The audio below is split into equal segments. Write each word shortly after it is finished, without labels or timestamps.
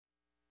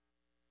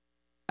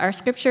Our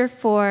scripture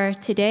for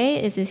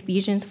today is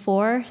Ephesians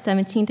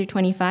 4:17 through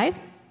 25.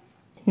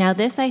 Now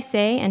this I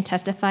say and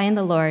testify in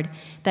the Lord,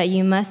 that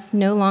you must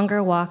no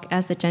longer walk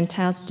as the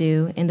Gentiles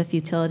do in the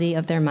futility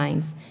of their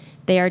minds.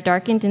 They are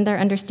darkened in their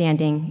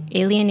understanding,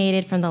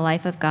 alienated from the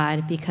life of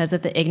God because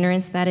of the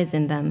ignorance that is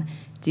in them,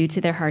 due to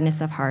their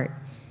hardness of heart.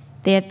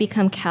 They have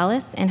become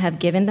callous and have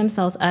given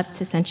themselves up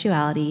to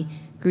sensuality,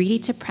 greedy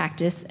to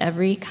practice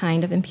every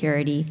kind of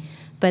impurity,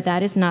 but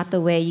that is not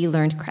the way you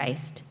learned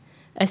Christ.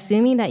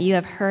 Assuming that you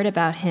have heard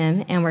about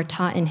him and were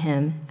taught in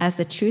him, as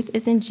the truth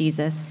is in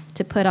Jesus,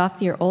 to put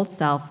off your old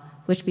self,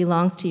 which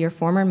belongs to your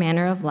former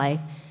manner of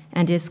life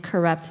and is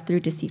corrupt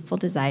through deceitful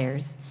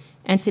desires,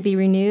 and to be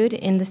renewed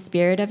in the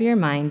spirit of your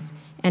minds,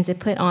 and to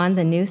put on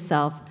the new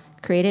self,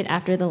 created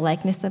after the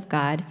likeness of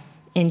God,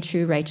 in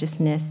true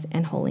righteousness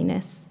and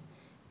holiness.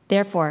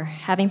 Therefore,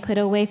 having put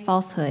away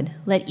falsehood,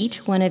 let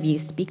each one of you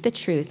speak the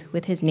truth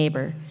with his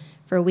neighbor,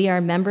 for we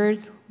are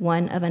members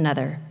one of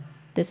another.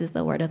 This is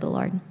the word of the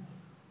Lord.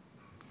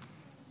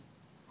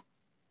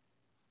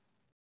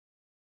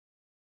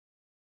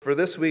 For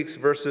this week's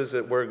verses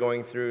that we're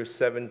going through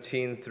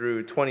 17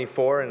 through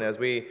 24, and as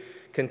we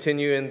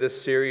continue in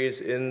this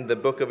series in the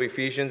book of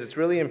Ephesians, it's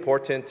really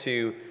important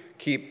to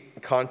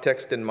keep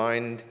context in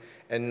mind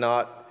and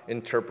not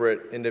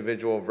interpret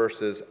individual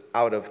verses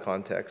out of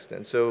context.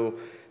 And so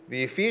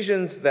the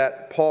Ephesians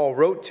that Paul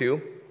wrote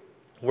to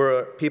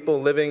were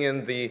people living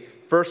in the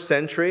first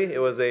century. It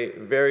was a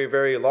very,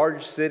 very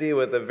large city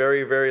with a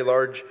very, very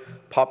large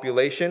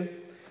population.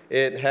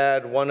 It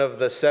had one of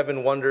the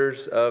seven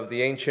wonders of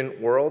the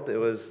ancient world. It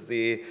was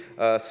the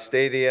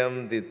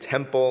stadium, the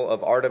Temple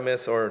of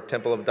Artemis or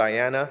Temple of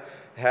Diana.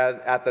 It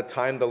had at the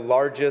time the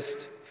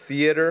largest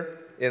theater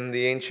in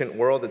the ancient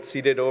world. It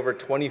seated over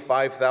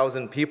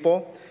 25,000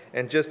 people.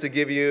 And just to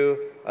give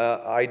you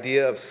an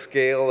idea of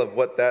scale of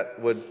what that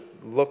would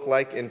look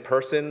like in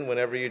person,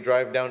 whenever you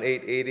drive down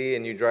 880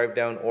 and you drive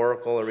down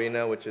Oracle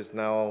Arena, which is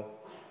now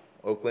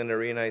Oakland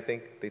Arena, I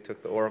think. They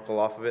took the Oracle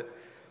off of it.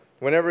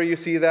 Whenever you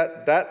see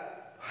that,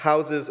 that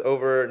houses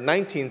over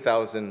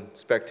 19,000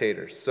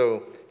 spectators.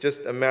 So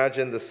just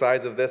imagine the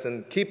size of this.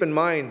 And keep in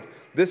mind,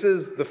 this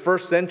is the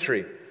first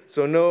century.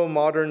 So no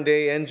modern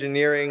day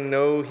engineering,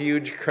 no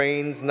huge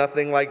cranes,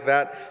 nothing like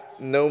that.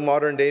 No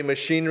modern day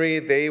machinery.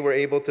 They were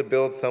able to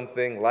build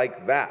something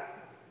like that.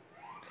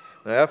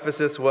 Now,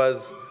 Ephesus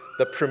was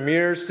the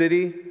premier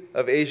city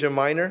of Asia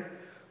Minor.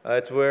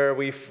 It's where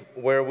we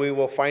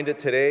will find it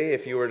today.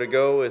 If you were to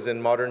go, is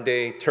in modern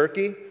day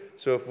Turkey.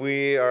 So if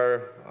we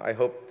are, I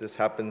hope this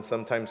happens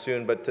sometime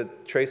soon, but to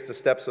trace the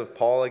steps of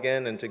Paul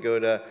again and to go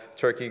to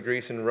Turkey,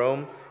 Greece, and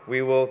Rome,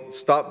 we will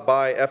stop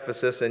by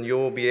Ephesus and you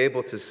will be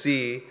able to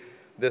see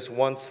this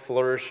once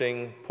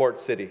flourishing port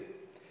city.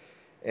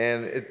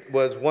 And it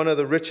was one of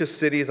the richest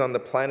cities on the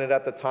planet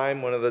at the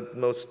time, one of the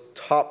most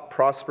top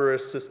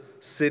prosperous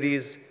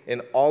cities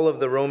in all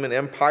of the Roman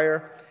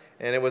Empire.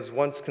 And it was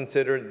once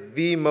considered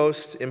the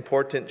most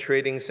important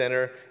trading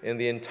center in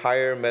the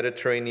entire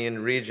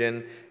Mediterranean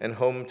region and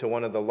home to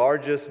one of the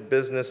largest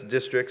business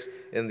districts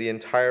in the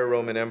entire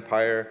Roman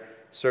Empire,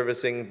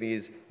 servicing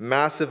these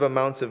massive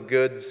amounts of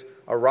goods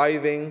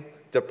arriving,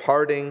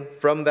 departing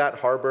from that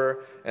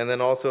harbor, and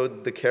then also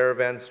the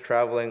caravans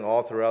traveling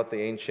all throughout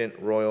the ancient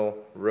royal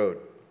road.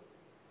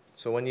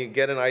 So when you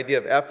get an idea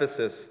of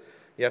Ephesus,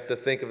 you have to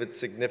think of its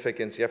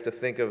significance. You have to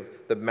think of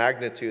the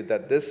magnitude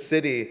that this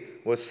city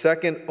was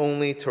second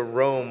only to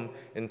Rome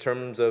in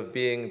terms of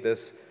being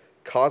this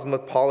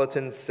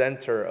cosmopolitan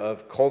center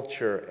of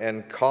culture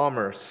and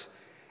commerce.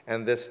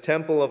 And this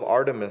Temple of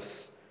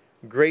Artemis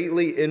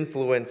greatly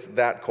influenced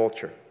that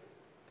culture.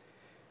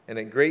 And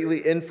it greatly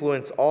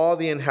influenced all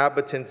the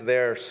inhabitants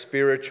there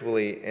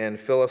spiritually and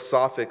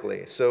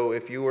philosophically. So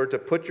if you were to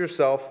put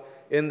yourself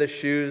in the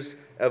shoes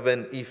of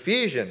an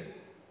Ephesian,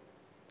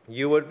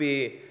 you would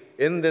be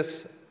in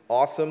this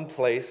awesome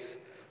place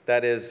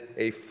that is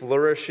a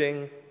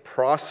flourishing,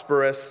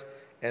 prosperous,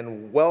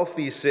 and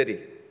wealthy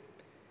city.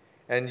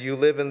 And you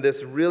live in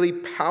this really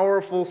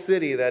powerful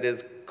city that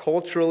is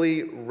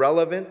culturally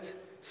relevant,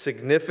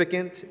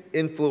 significant,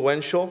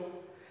 influential.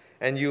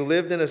 And you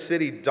lived in a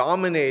city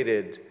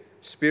dominated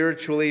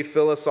spiritually,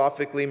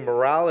 philosophically,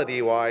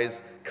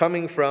 morality-wise,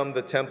 coming from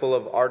the Temple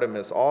of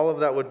Artemis. All of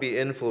that would be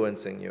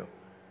influencing you.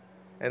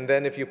 And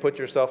then if you put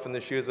yourself in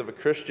the shoes of a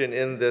Christian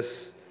in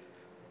this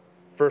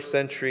first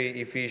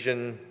century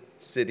Ephesian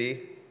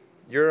city,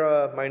 you're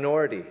a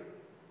minority.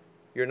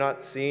 You're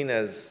not seen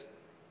as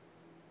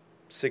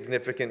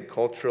significant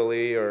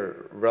culturally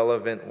or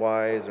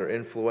relevant-wise or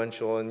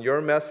influential. And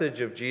your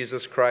message of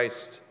Jesus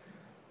Christ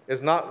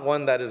is not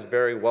one that is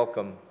very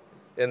welcome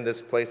in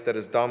this place that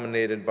is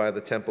dominated by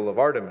the Temple of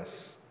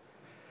Artemis.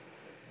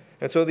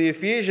 And so the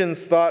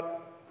Ephesians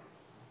thought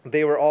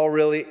they were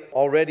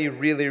already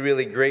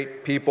really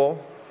great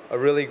people, a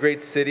really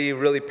great city,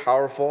 really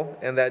powerful,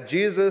 and that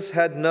Jesus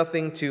had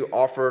nothing to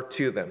offer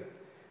to them.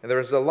 And there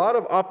was a lot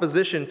of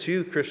opposition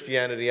to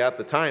Christianity at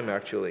the time,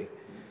 actually,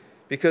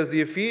 because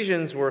the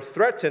Ephesians were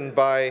threatened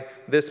by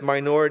this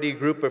minority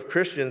group of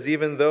Christians,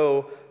 even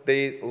though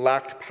they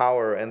lacked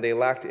power and they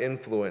lacked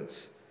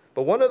influence.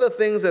 But one of the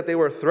things that they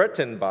were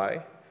threatened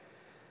by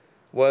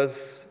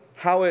was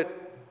how it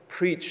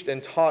preached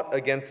and taught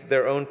against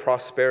their own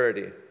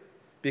prosperity.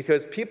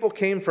 Because people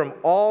came from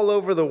all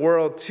over the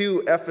world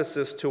to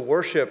Ephesus to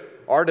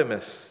worship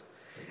Artemis.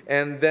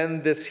 And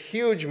then this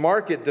huge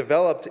market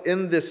developed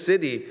in this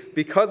city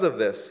because of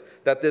this.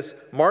 That this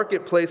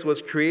marketplace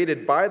was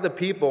created by the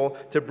people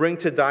to bring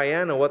to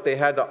Diana what they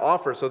had to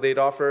offer. So they'd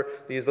offer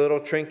these little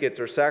trinkets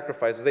or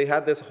sacrifices. They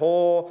had this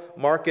whole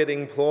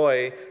marketing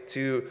ploy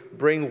to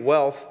bring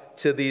wealth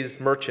to these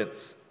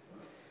merchants.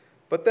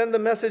 But then the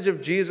message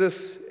of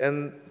Jesus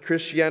and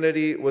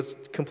Christianity was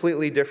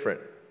completely different.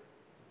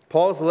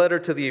 Paul's letter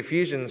to the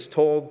Ephesians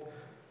told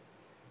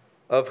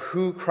of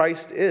who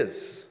Christ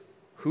is,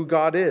 who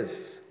God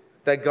is.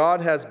 That God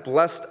has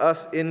blessed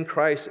us in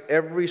Christ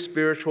every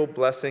spiritual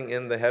blessing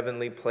in the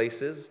heavenly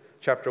places,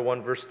 chapter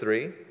 1, verse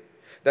 3.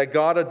 That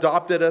God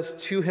adopted us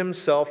to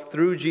himself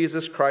through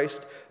Jesus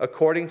Christ,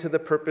 according to the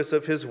purpose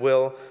of his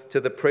will, to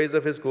the praise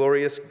of his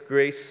glorious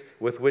grace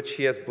with which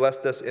he has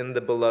blessed us in the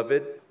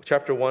beloved,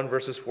 chapter 1,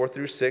 verses 4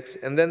 through 6.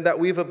 And then that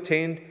we've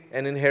obtained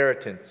an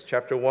inheritance,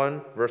 chapter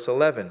 1, verse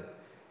 11.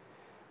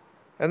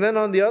 And then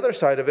on the other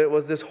side of it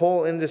was this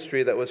whole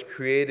industry that was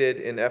created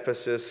in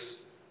Ephesus,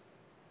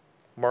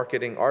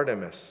 marketing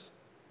Artemis.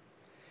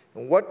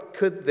 And what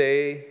could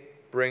they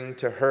bring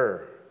to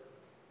her?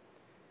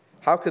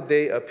 How could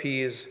they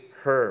appease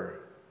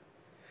her?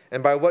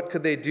 And by what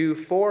could they do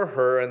for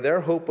her? And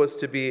their hope was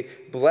to be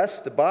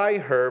blessed by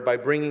her by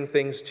bringing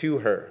things to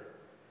her.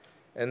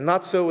 And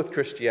not so with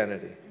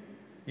Christianity.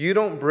 You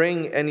don't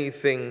bring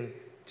anything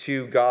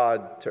to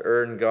God to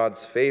earn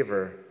God's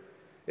favor.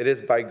 It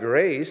is by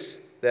grace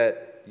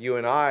that you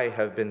and I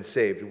have been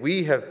saved.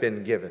 We have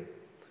been given.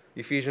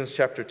 Ephesians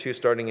chapter 2,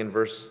 starting in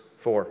verse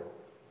 4.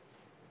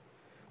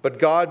 But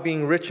God,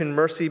 being rich in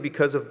mercy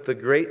because of the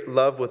great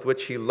love with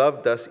which he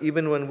loved us,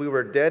 even when we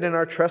were dead in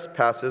our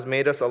trespasses,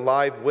 made us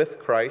alive with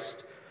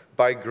Christ.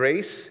 By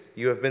grace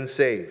you have been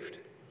saved,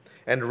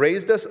 and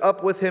raised us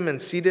up with him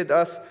and seated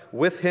us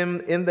with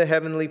him in the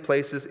heavenly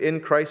places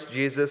in Christ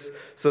Jesus,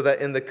 so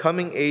that in the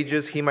coming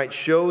ages he might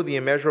show the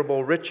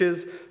immeasurable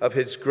riches of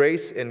his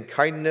grace and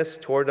kindness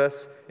toward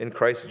us in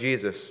Christ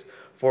Jesus.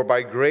 For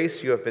by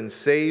grace you have been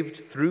saved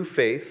through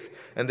faith,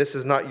 and this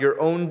is not your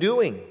own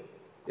doing.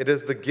 It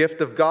is the gift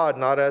of God,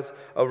 not as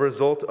a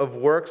result of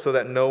work, so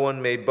that no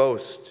one may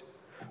boast.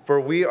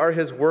 For we are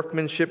his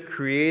workmanship,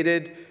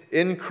 created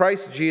in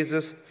Christ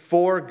Jesus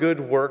for good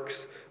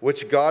works,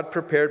 which God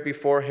prepared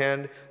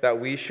beforehand that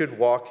we should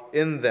walk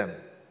in them.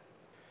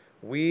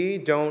 We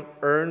don't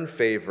earn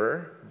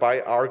favor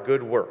by our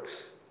good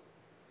works,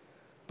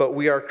 but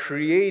we are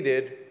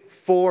created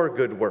for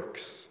good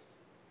works.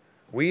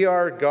 We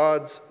are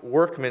God's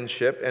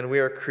workmanship, and we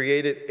are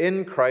created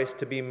in Christ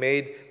to be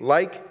made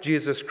like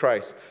Jesus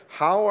Christ.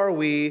 How are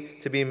we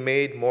to be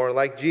made more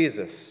like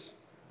Jesus?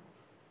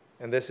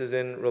 And this is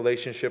in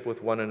relationship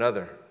with one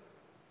another.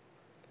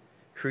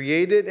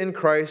 Created in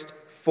Christ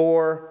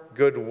for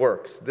good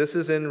works. This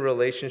is in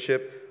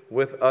relationship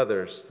with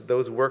others.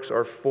 Those works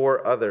are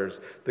for others.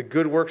 The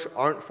good works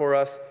aren't for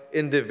us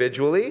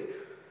individually.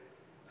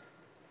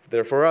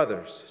 They're for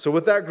others. So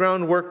with that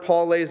groundwork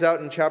Paul lays out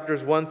in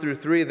chapters 1 through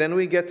 3, then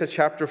we get to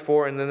chapter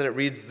 4, and then it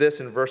reads this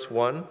in verse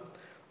 1.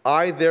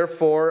 I,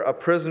 therefore, a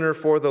prisoner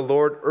for the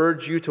Lord,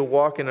 urge you to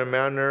walk in a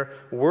manner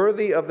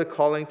worthy of the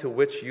calling to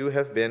which you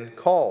have been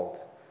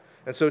called.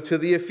 And so to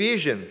the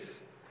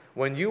Ephesians,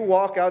 when you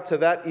walk out to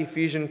that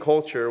Ephesian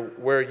culture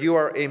where you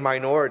are a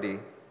minority,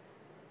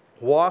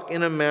 walk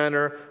in a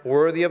manner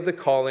worthy of the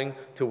calling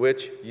to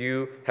which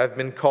you have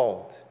been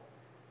called.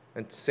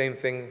 And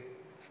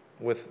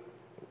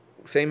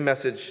same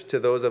message to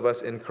those of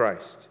us in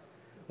Christ.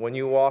 When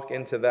you walk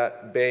into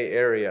that Bay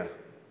Area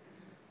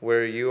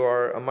where you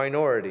are a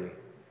minority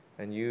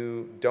and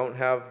you don't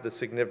have the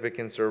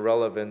significance or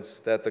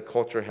relevance that the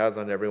culture has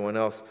on everyone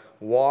else,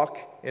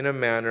 walk in a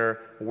manner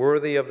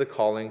worthy of the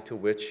calling to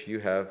which you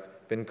have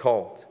been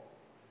called.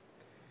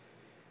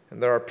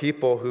 And there are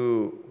people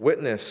who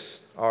witness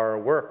our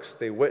works.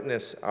 They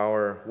witness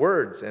our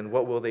words. And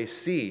what will they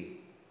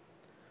see?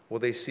 Will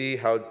they see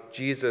how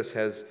Jesus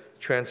has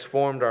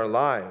transformed our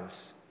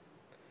lives?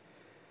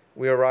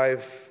 We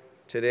arrive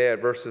today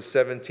at verses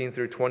 17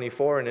 through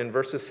 24, and in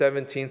verses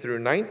 17 through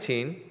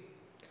 19,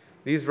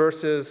 these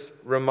verses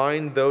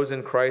remind those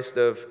in Christ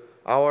of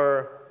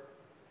how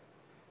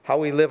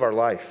we live our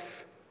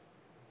life.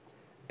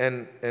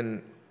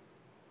 And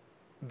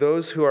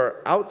those who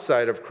are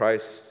outside of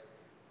Christ,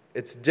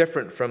 it's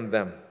different from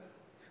them.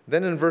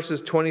 Then in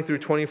verses 20 through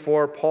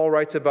 24, Paul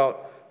writes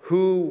about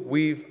who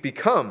we've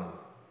become,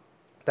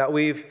 that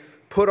we've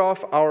put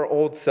off our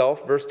old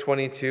self, verse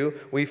 22.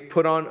 We've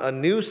put on a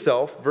new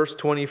self, verse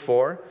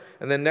 24.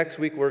 And then next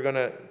week we're going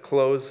to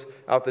close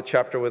out the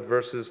chapter with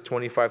verses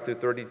 25 through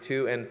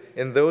 32. And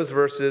in those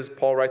verses,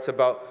 Paul writes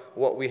about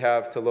what we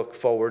have to look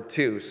forward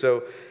to.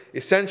 So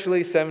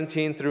essentially,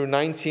 17 through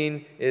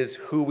 19 is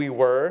who we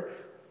were.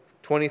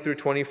 20 through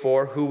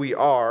 24, who we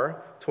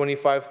are.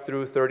 25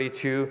 through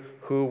 32,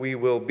 who we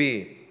will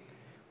be.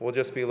 We'll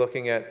just be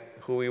looking at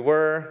who we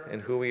were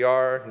and who we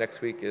are.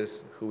 Next week is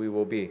who we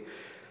will be.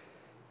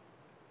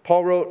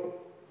 Paul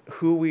wrote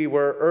who we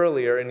were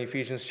earlier in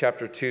Ephesians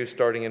chapter 2,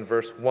 starting in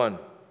verse 1.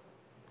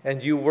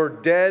 And you were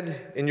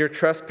dead in your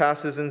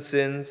trespasses and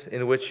sins,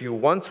 in which you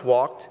once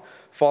walked,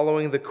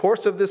 following the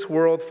course of this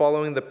world,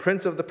 following the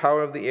prince of the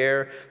power of the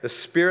air, the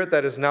spirit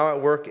that is now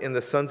at work in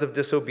the sons of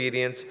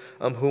disobedience,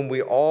 whom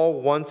we all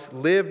once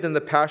lived in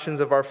the passions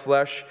of our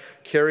flesh,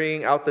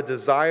 carrying out the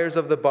desires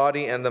of the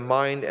body and the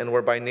mind, and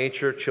were by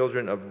nature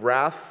children of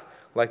wrath,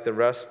 like the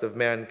rest of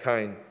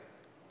mankind.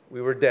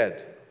 We were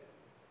dead.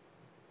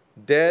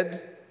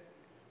 Dead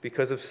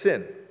because of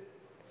sin.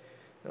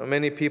 Now,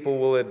 many people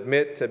will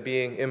admit to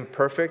being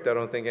imperfect. I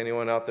don't think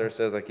anyone out there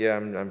says, yeah,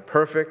 I'm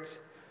perfect.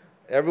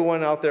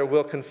 Everyone out there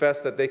will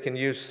confess that they can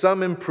use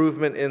some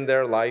improvement in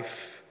their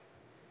life,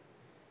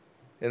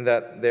 in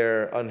that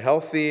they're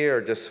unhealthy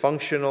or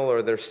dysfunctional,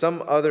 or there's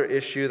some other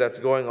issue that's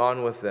going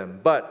on with them.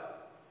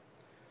 But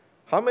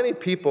how many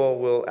people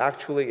will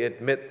actually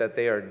admit that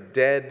they are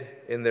dead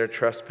in their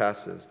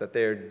trespasses, that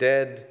they are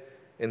dead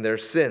in their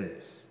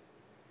sins?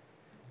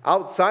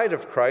 Outside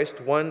of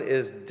Christ, one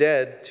is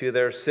dead to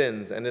their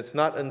sins, and it's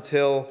not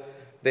until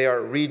they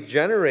are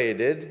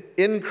regenerated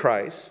in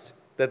Christ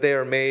that they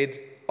are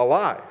made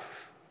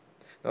alive.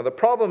 Now, the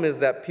problem is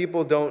that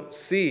people don't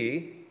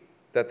see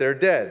that they're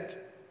dead.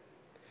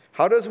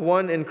 How does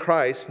one in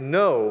Christ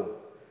know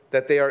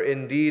that they are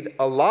indeed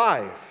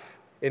alive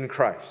in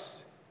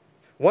Christ?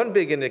 One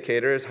big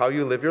indicator is how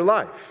you live your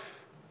life.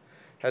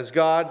 Has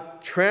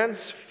God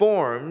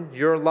transformed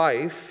your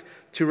life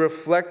to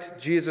reflect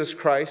Jesus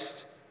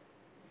Christ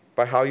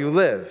by how you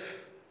live?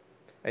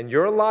 And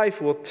your life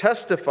will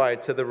testify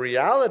to the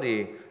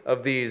reality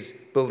of these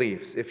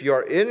beliefs. If you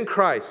are in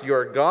Christ, you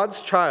are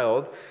God's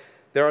child,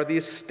 there are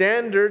these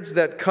standards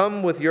that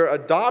come with your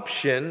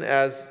adoption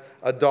as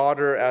a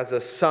daughter, as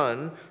a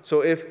son.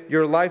 So if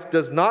your life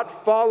does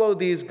not follow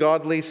these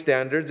godly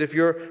standards, if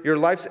your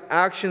life's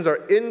actions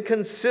are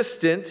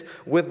inconsistent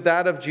with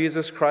that of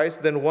Jesus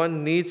Christ, then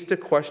one needs to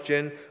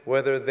question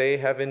whether they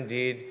have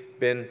indeed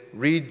been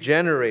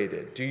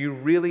regenerated. Do you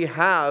really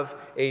have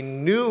a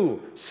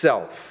new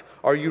self?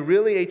 Are you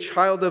really a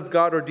child of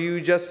God, or do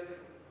you just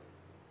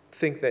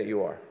think that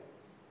you are?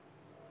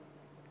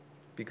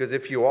 Because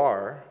if you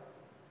are,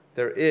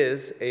 there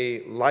is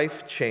a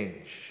life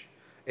change,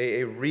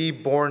 a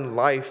reborn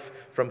life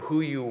from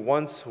who you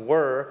once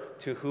were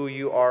to who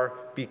you are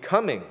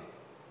becoming.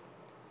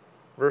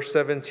 Verse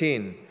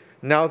 17,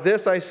 now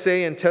this I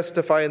say and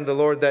testify in the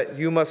Lord, that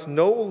you must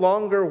no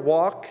longer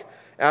walk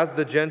as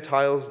the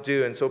Gentiles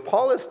do. And so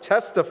Paul is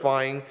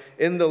testifying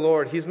in the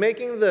Lord. He's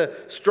making the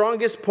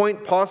strongest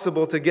point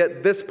possible to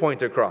get this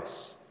point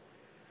across.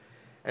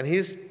 And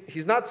he's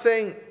not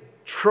saying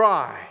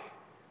try,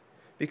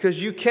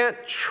 because you can't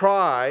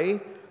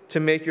try to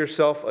make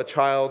yourself a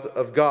child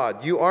of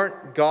God. You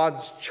aren't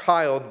God's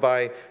child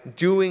by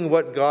doing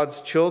what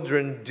God's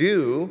children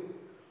do,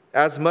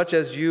 as much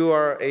as you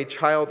are a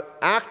child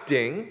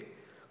acting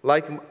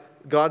like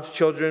God's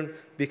children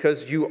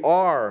because you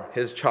are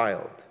His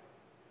child.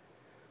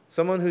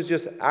 Someone who's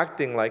just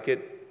acting like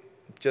it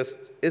just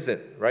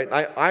isn't, right?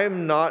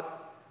 I'm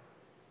not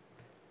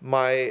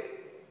my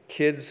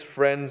kids'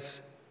 friend's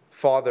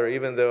father,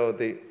 even though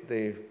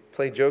they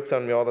play jokes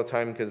on me all the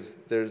time, because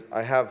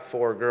I have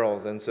 4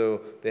 girls, and so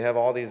they have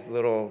all these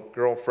little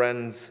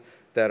girlfriends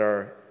that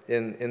are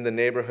in the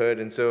neighborhood,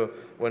 and so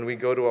when we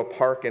go to a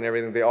park and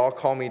everything, they all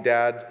call me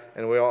dad,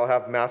 and we all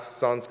have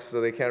masks on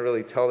so they can't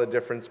really tell the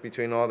difference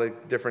between all the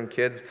different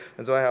kids,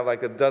 and so I have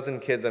like a dozen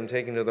kids I'm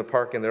taking to the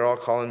park, and they're all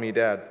calling me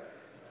dad.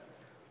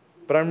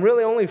 But I'm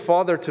really only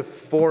father to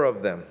 4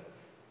 of them,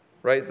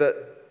 right?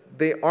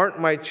 They aren't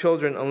my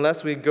children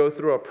unless we go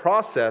through a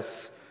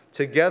process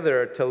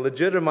together to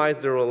legitimize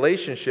the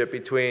relationship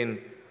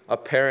between a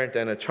parent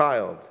and a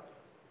child.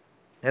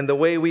 And the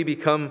way we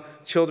become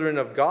children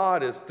of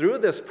God is through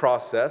this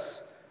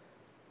process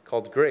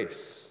called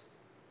grace.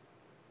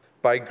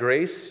 By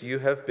grace you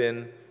have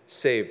been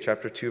saved,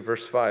 chapter 2,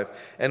 verse 5.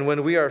 And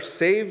when we are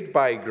saved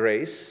by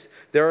grace,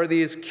 there are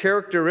these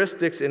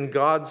characteristics in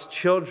God's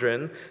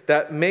children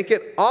that make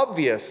it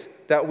obvious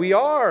that we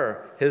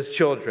are His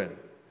children.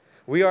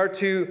 We are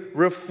to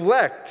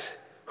reflect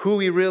who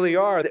we really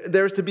are.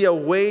 There's to be a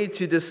way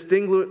to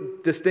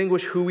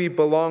distinguish who we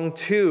belong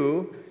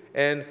to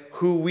and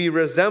who we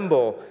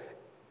resemble,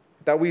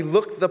 that we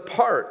look the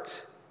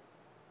part,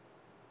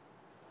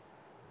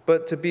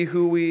 but to be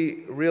who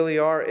we really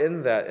are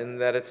in that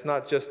it's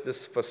not just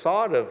this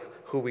facade of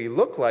who we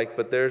look like,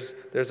 but there's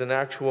an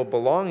actual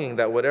belonging,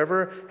 that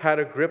whatever had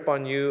a grip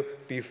on you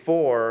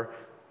before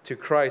to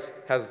Christ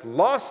has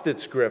lost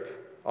its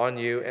grip on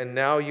you, and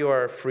now you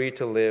are free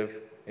to live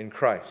in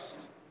Christ.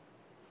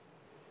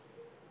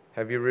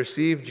 Have you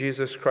received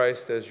Jesus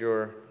Christ as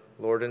your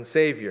Lord and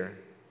Savior?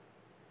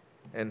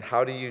 And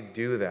how do you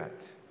do that?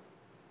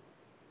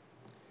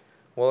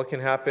 Well, it can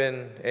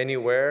happen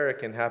anywhere. It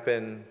can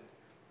happen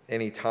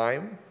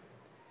anytime.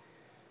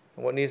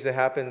 And what needs to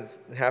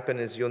happen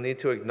is you'll need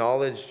to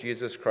acknowledge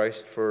Jesus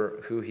Christ for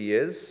who He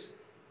is.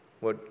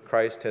 what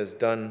Christ has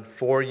done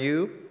for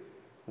you,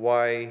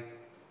 why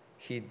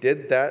he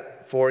did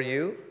that for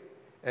you,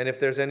 and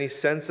if there's any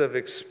sense of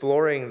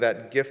exploring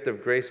that gift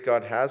of grace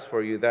God has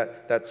for you,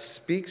 that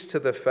speaks to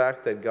the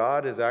fact that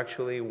God is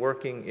actually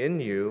working in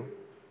you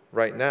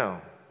right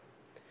now.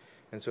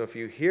 And so if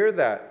you hear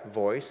that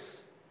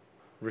voice,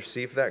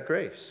 receive that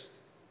grace,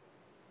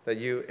 that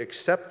you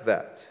accept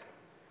that.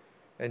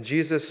 And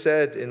Jesus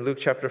said in Luke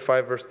chapter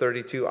 5, verse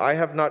 32, I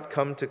have not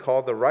come to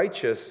call the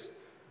righteous,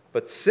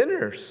 but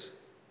sinners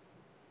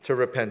to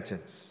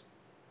repentance.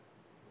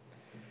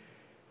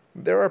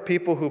 There are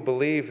people who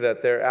believe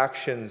that their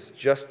actions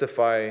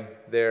justify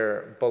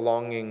their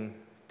belonging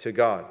to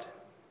God.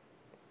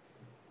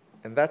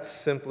 And that's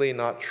simply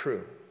not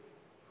true.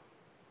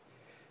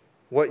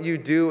 What you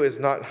do is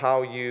not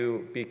how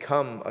you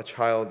become a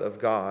child of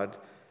God.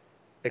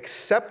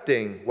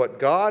 Accepting what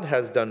God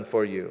has done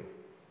for you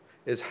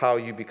is how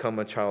you become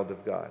a child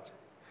of God.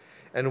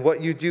 And what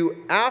you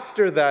do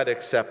after that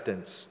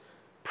acceptance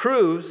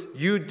proves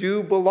you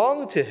do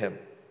belong to Him.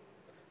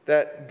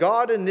 That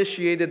God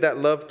initiated that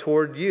love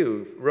toward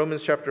you.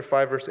 Romans chapter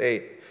 5, verse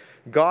 8.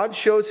 God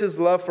shows His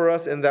love for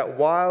us in that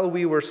while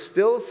we were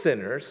still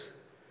sinners,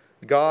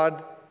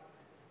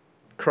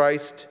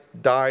 Christ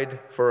died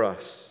for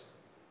us.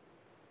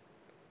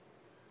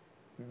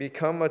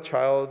 Become a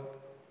child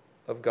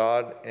of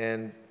God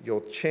and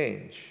you'll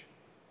change.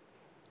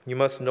 You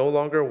must no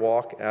longer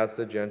walk as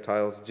the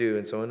Gentiles do.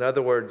 And so in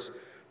other words,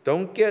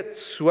 don't get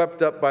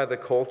swept up by the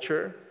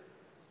culture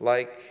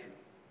like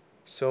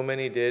so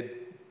many did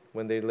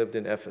when they lived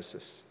in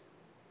Ephesus,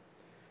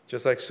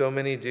 just like so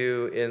many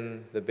do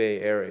in the Bay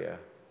Area.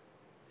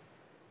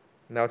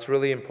 Now, it's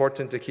really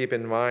important to keep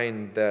in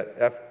mind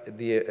that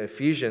the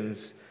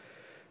Ephesians,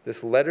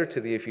 this letter to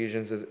the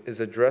Ephesians is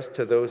addressed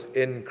to those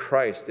in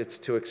Christ. It's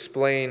to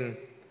explain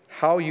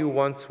how you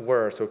once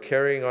were. So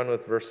carrying on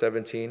with verse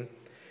 17,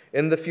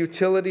 in the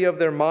futility of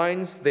their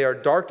minds, they are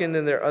darkened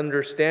in their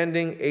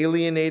understanding,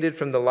 alienated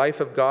from the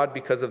life of God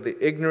because of the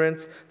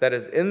ignorance that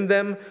is in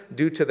them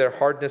due to their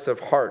hardness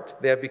of heart.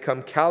 They have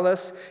become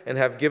callous and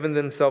have given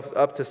themselves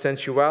up to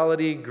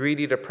sensuality,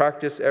 greedy to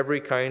practice every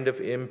kind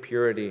of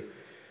impurity.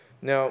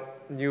 Now,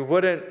 you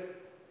wouldn't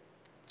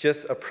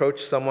just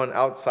approach someone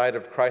outside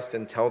of Christ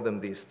and tell them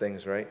these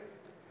things, right?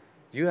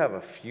 You have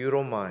a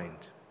futile mind.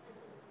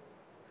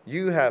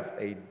 You have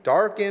a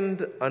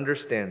darkened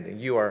understanding.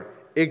 You are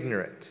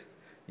ignorant.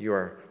 You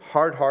are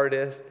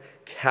hard-hearted,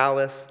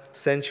 callous,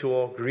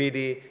 sensual,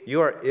 greedy.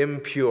 You are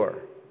impure.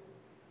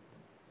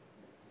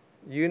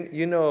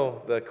 You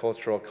know the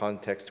cultural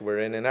context we're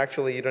in, and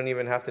actually you don't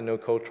even have to know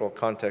cultural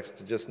context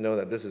to just know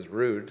that this is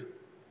rude,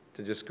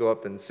 to just go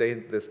up and say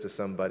this to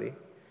somebody.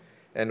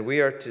 And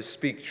we are to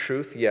speak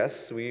truth,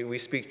 yes, we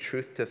speak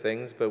truth to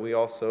things, but we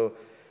also,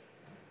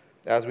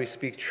 as we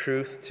speak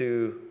truth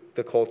to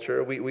the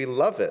culture, we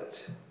love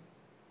it.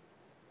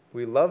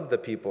 We love the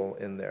people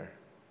in there.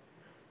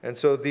 And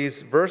so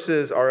these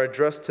verses are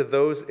addressed to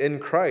those in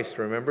Christ.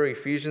 Remember,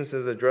 Ephesians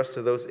is addressed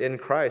to those in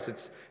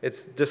Christ.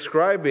 It's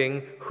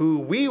describing who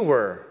we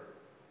were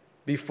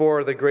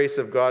before the grace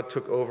of God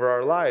took over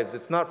our lives.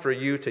 It's not for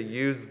you to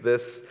use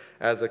this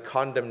as a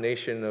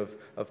condemnation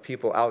of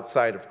people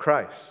outside of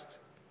Christ.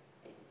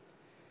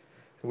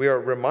 We are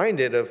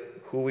reminded of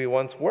who we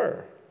once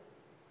were.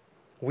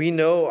 We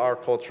know our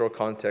cultural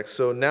context.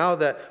 So now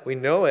that we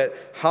know it,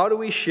 how do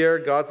we share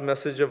God's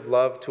message of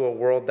love to a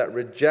world that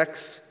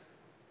rejects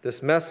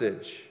this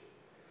message?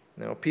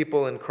 Now,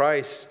 people in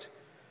Christ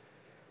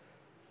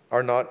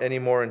are not any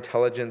more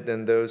intelligent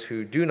than those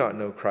who do not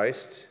know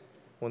Christ.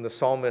 When the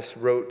psalmist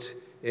wrote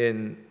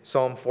in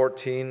Psalm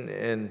 14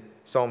 and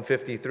Psalm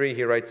 53,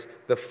 he writes,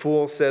 "The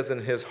fool says in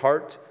his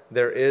heart,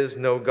 there is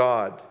no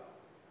God."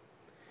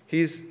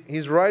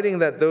 He's writing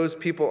that those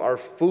people are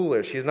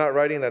foolish. He's not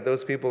writing that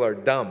those people are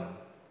dumb,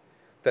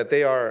 that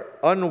they are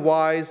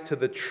unwise to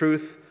the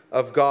truth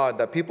of God,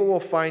 that people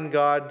will find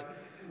God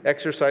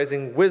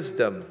exercising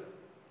wisdom,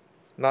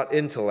 not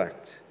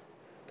intellect.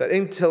 That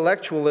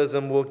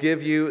intellectualism will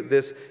give you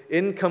this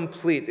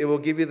incomplete, it will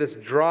give you this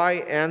dry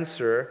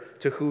answer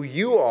to who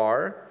you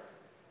are,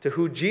 to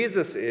who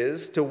Jesus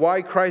is, to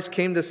why Christ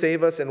came to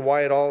save us, and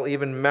why it all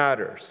even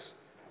matters.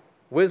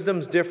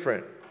 Wisdom's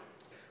different.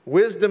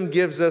 Wisdom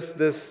gives us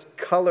this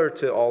color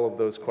to all of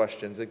those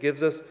questions. It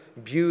gives us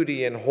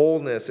beauty and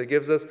wholeness. It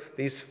gives us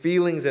these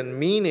feelings and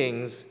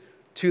meanings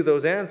to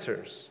those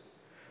answers.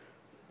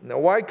 Now,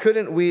 why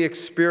couldn't we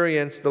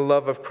experience the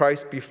love of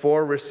Christ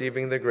before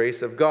receiving the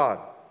grace of God?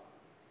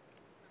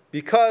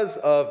 Because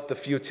of the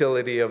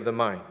futility of the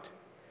mind.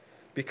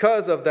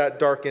 Because of that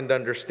darkened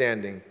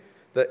understanding.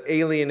 The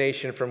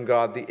alienation from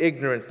God, the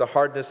ignorance, the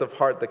hardness of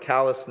heart, the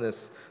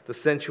callousness, the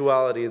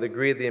sensuality, the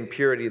greed, the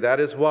impurity. That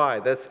is why.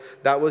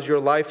 That was your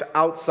life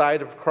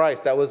outside of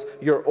Christ. That was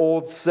your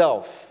old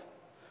self.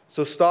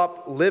 So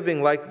stop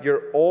living like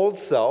your old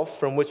self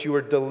from which you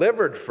were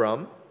delivered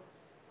from,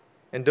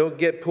 and don't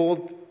get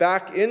pulled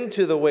back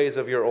into the ways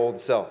of your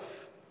old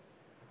self.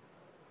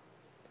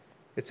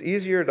 It's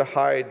easier to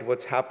hide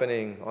what's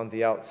happening on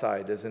the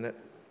outside, isn't it?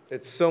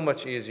 It's so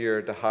much easier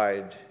to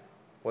hide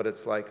what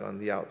it's like on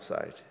the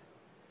outside.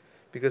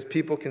 Because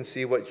people can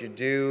see what you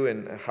do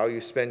and how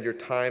you spend your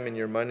time and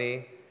your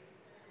money.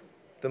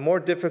 The more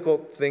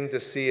difficult thing to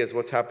see is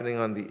what's happening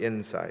on the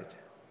inside.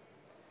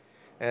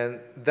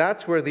 And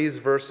that's where these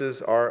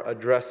verses are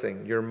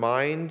addressing. Your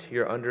mind,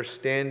 your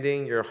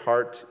understanding, your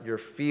heart, your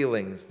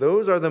feelings.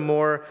 Those are the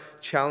more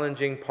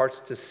challenging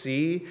parts to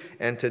see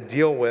and to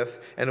deal with.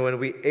 And when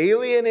we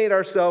alienate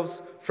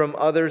ourselves from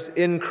others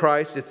in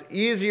Christ, it's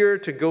easier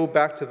to go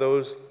back to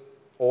those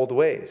old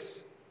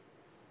ways.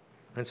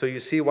 And so you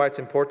see why it's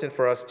important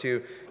for us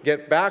to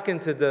get back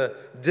into the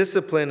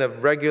discipline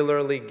of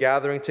regularly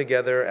gathering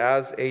together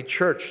as a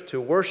church, to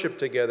worship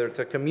together,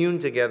 to commune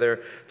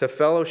together, to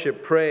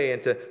fellowship, pray,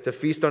 and to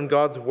feast on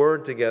God's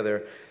word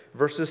together.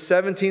 Verses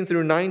 17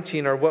 through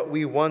 19 are what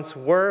we once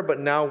were, but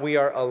now we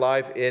are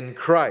alive in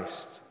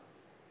Christ.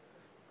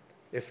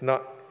 If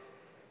not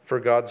for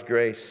God's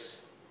grace,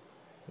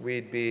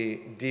 we'd be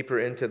deeper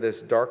into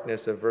this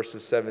darkness of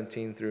verses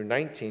 17 through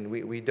 19.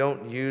 We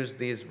don't use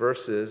these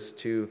verses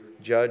to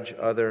judge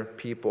other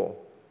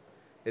people.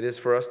 It is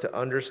for us to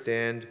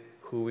understand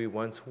who we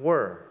once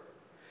were.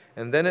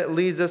 And then it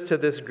leads us to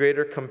this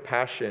greater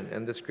compassion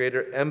and this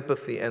greater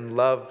empathy and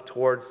love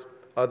towards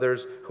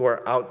others who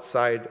are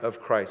outside of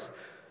Christ.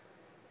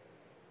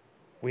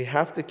 We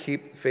have to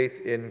keep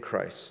faith in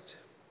Christ.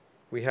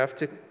 We have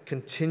to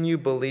continue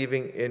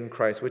believing in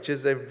Christ, which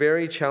is a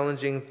very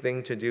challenging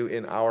thing to do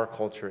in our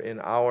culture,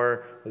 in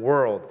our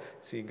world.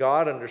 See,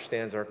 God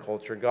understands our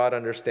culture. God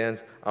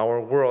understands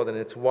our world, and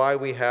it's why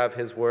we have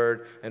His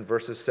Word in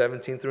verses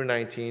 17 through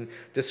 19,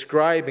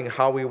 describing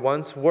how we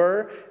once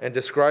were and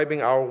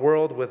describing our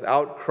world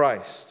without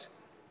Christ.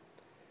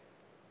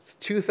 It's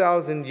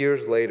 2,000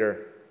 years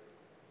later.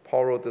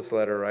 Paul wrote this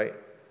letter, right?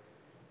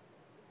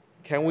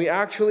 Can we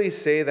actually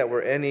say that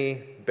we're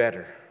any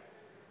better?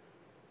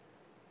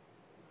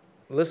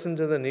 Listen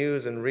to the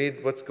news and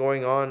read what's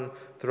going on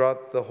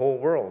throughout the whole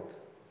world.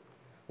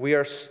 We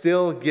are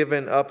still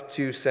given up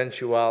to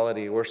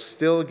sensuality. We're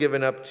still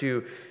given up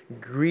to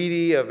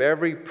greedy of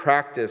every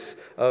practice,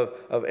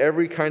 of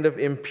every kind of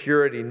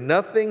impurity.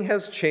 Nothing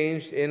has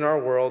changed in our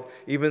world,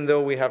 even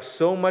though we have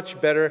so much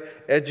better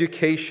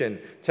education,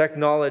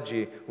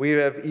 technology. We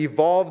have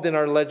evolved in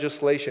our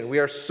legislation. We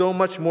are so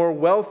much more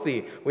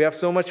wealthy. We have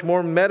so much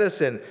more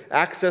medicine,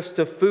 access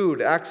to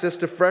food, access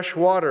to fresh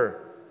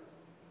water.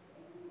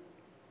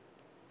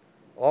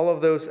 All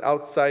of those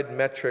outside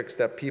metrics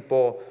that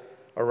people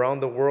around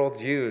the world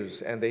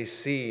use and they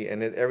see,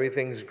 and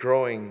everything's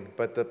growing.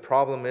 But the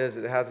problem is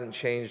it hasn't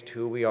changed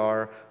who we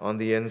are on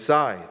the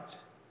inside.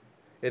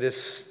 It is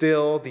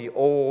still the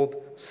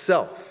old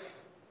self.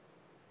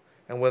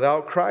 And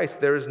without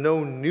Christ, there is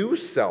no new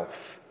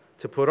self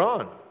to put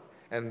on.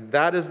 And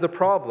that is the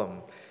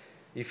problem.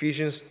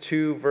 Ephesians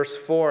 2 verse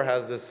 4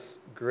 has this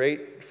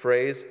great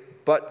phrase,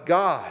 but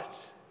God.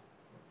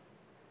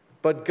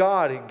 But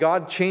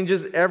God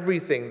changes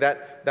everything.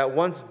 That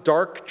once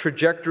dark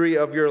trajectory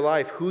of your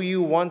life, who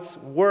you once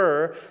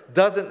were,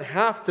 doesn't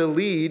have to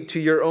lead to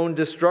your own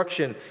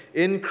destruction.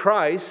 In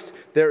Christ,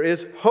 there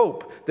is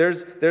hope.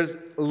 There's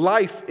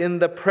life in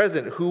the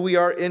present, who we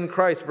are in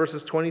Christ.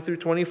 Verses 20 through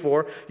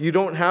 24, you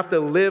don't have to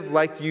live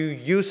like you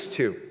used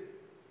to.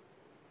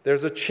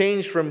 There's a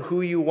change from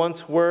who you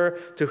once were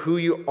to who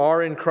you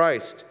are in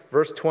Christ.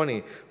 Verse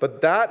 20,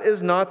 but that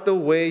is not the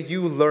way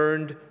you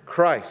learned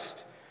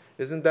Christ.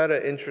 Isn't that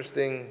an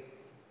interesting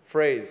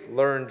phrase,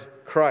 learned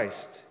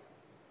Christ?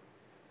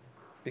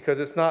 Because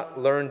it's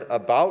not learned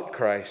about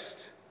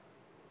Christ.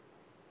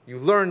 You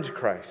learned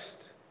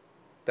Christ.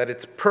 That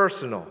it's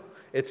personal,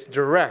 it's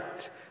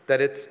direct,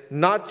 that it's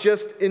not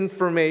just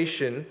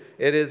information,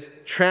 it is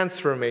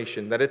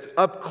transformation, that it's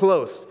up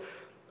close.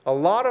 A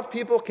lot of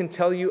people can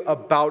tell you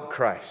about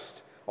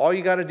Christ. All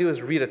you got to do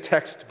is read a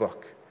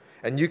textbook,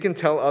 and you can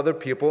tell other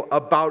people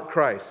about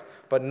Christ.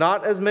 But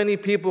not as many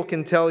people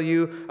can tell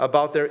you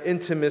about their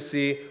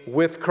intimacy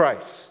with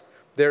Christ,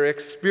 their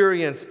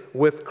experience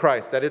with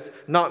Christ. That it's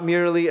not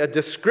merely a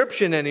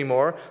description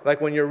anymore,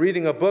 like when you're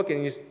reading a book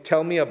and you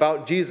tell me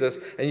about Jesus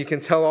and you can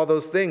tell all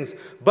those things.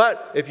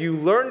 But if you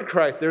learned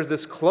Christ, there's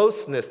this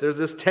closeness, there's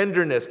this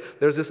tenderness,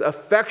 there's this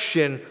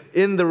affection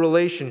in the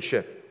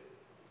relationship.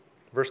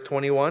 Verse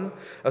 21,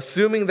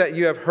 assuming that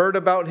you have heard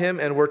about Him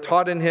and were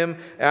taught in Him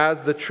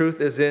as the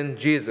truth is in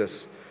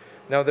Jesus.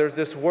 Now, there's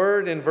this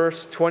word in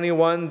verse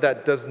 21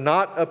 that does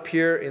not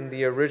appear in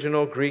the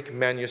original Greek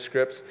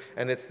manuscripts,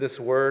 and it's this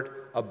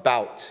word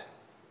about.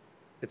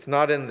 It's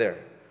not in there.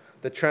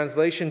 The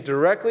translation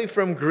directly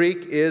from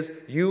Greek is,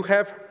 you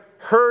have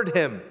heard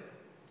Him.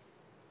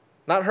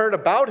 Not heard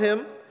about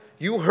Him,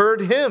 you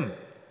heard Him.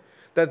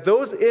 That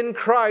those in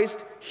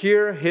Christ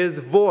hear His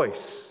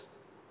voice.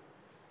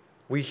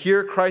 We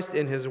hear Christ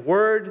in His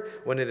Word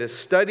when it is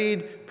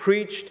studied,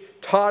 preached,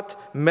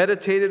 taught,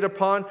 meditated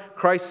upon.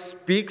 Christ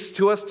speaks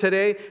to us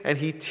today, and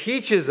He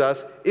teaches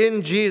us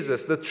in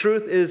Jesus. The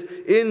truth is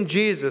in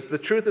Jesus. The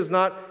truth is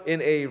not in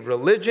a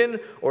religion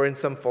or in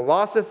some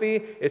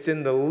philosophy. It's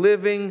in the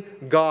living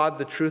God.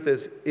 The truth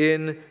is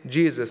in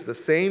Jesus. The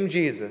same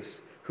Jesus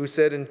who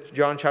said in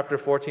John chapter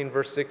 14,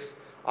 verse 6,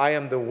 I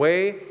am the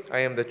way, I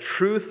am the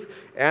truth,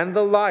 and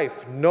the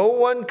life. No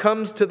one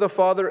comes to the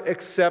Father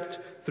except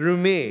through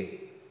me.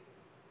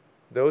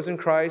 Those in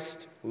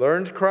Christ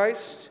learned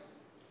Christ,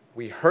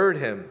 we heard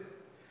him,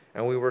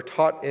 and we were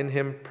taught in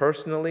him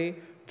personally,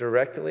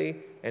 directly,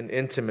 and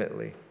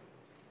intimately.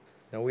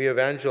 Now, we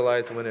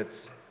evangelize when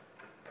it's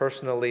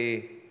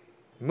personally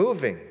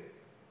moving,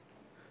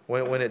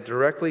 when it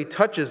directly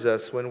touches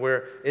us, when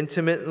we're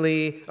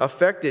intimately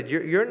affected.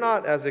 You're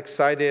not as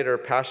excited or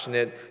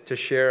passionate to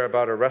share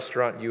about a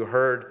restaurant you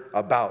heard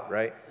about,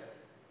 right?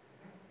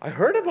 I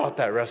heard about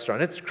that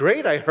restaurant. It's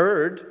great, I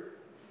heard.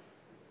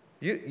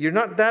 You're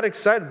not that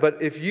excited,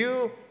 but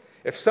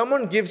if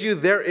someone gives you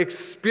their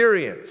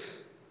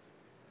experience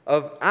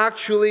of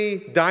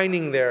actually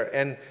dining there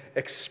and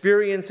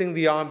experiencing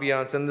the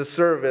ambiance and the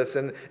service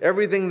and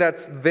everything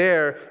that's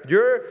there,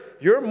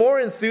 you're more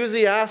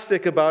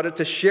enthusiastic about it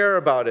to share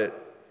about it.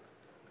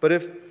 But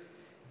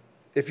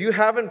if you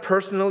haven't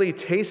personally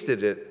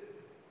tasted it,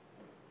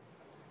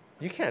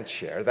 you can't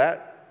share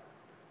that.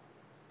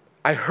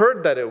 I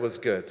heard that it was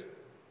good.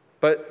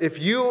 But if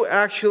you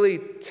actually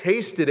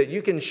tasted it,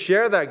 you can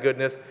share that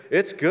goodness.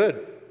 It's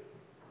good.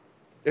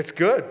 It's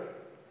good.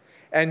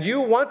 And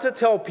you want to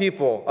tell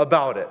people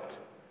about it.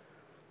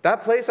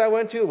 That place I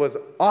went to was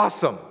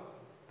awesome.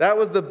 That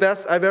was the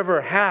best I've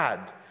ever had.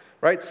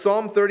 Right?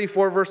 Psalm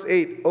 34, verse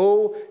 8.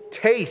 Oh,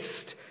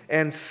 taste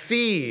and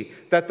see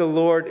that the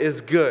Lord is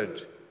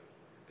good.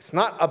 It's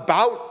not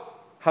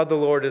about how the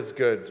Lord is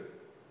good.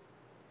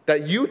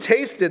 That you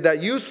tasted,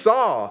 that you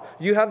saw.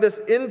 You have this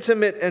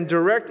intimate and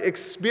direct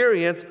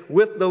experience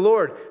with the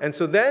Lord. And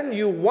so then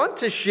you want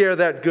to share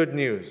that good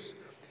news.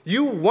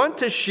 You want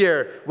to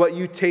share what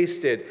you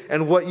tasted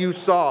and what you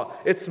saw.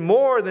 It's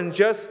more than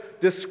just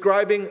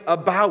describing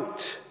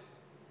about.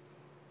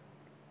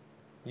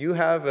 You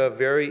have a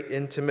very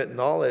intimate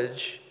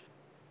knowledge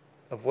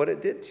of what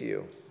it did to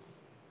you,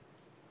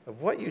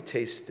 of what you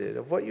tasted,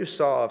 of what you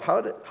saw, of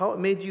how it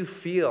made you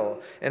feel,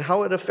 and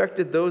how it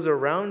affected those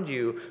around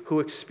you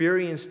who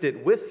experienced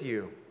it with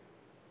you.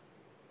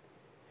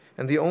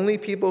 And the only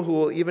people who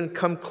will even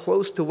come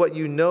close to what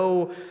you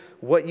know,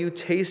 what you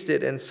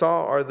tasted and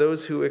saw, are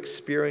those who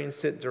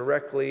experienced it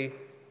directly,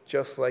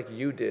 just like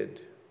you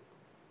did.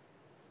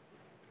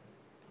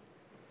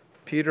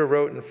 Peter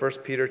wrote in 1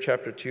 Peter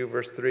chapter 2,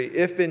 verse 3,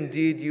 if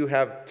indeed you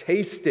have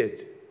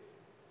tasted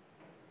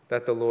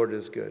that the Lord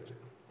is good.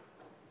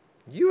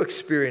 You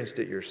experienced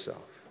it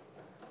yourself.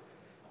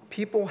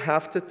 People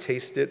have to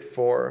taste it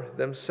for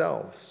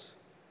themselves.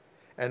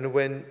 And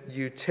when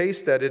you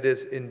taste that it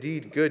is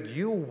indeed good,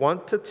 you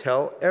want to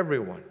tell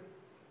everyone.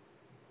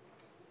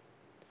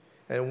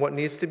 And what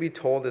needs to be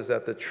told is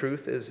that the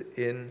truth is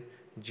in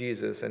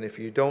Jesus. And if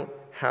you don't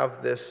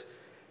have this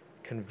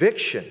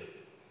conviction,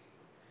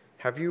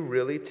 have you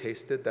really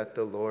tasted that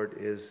the Lord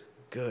is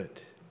good?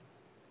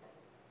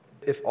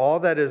 If all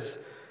that is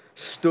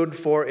stood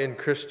for in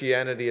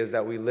Christianity is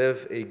that we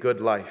live a good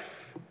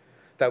life,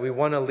 that we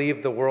want to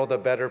leave the world a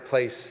better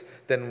place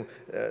than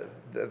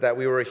that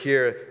we were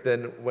here,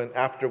 than when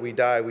after we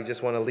die, we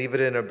just want to leave it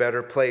in a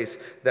better place,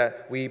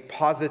 that we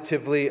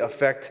positively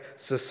affect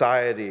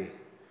society.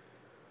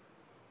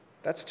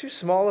 That's too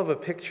small of a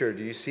picture.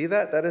 Do you see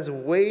that? That is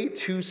way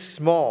too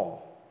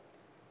small.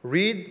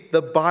 Read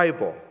the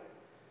Bible.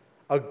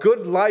 A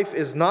good life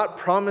is not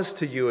promised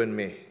to you and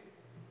me.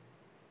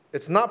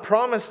 It's not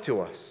promised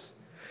to us.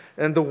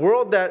 And the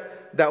world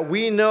that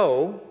we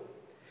know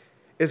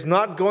is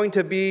not going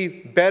to be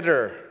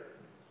better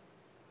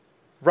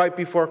right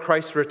before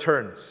Christ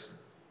returns.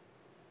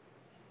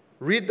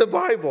 Read the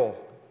Bible.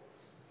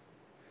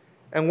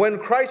 And when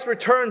Christ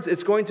returns,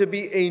 it's going to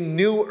be a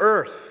new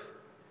earth.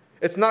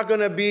 It's not going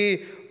to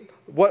be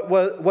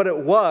what it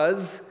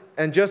was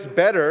and just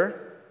better,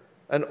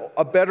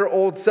 a better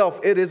old self.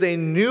 It is a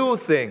new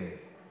thing.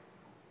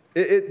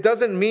 It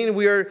doesn't mean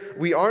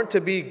we aren't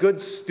to be good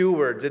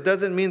stewards. It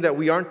doesn't mean that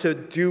we aren't to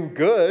do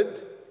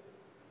good.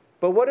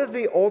 But what is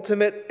the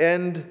ultimate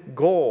end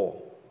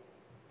goal?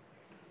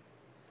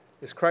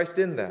 Is Christ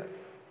in that?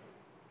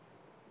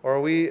 Or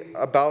are we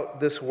about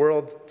this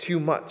world too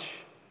much,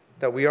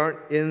 that we aren't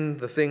in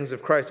the things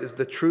of Christ? Is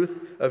the truth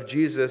of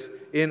Jesus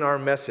in our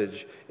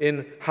message,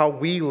 in how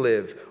we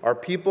live? Are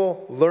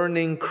people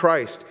learning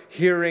Christ,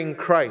 hearing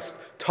Christ,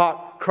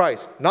 taught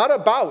Christ? Not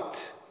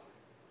about,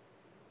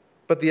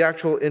 but the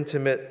actual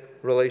intimate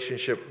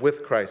relationship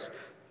with Christ.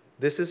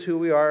 This is who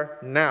we are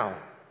now,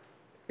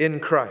 in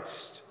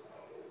Christ.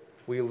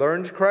 We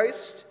learned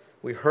Christ,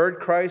 we heard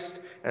Christ,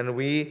 and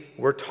we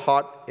were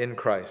taught in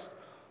Christ.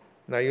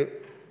 Now you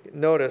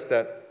notice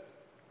that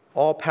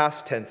all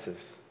past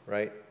tenses,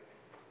 right?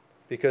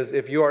 Because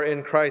if you are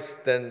in Christ,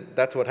 then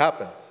that's what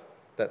happened.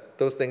 That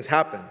those things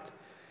happened.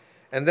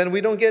 And then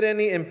we don't get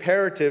any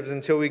imperatives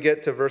until we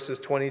get to verses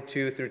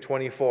 22 through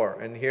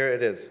 24. And here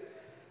it is.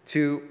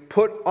 To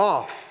put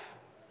off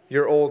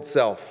your old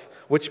self,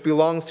 which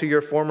belongs to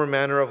your former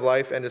manner of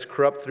life and is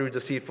corrupt through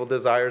deceitful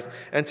desires,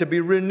 and to be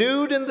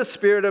renewed in the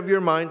spirit of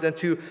your minds, and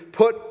to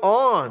put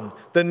on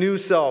the new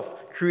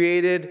self,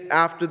 created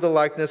after the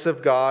likeness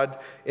of God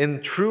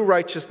in true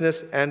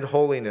righteousness and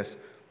holiness.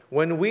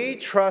 When we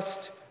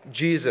trust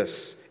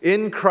Jesus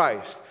in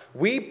Christ,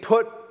 we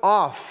put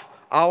off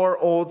our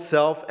old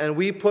self and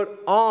we put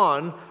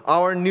on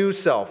our new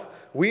self.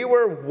 We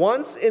were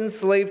once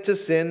enslaved to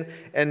sin,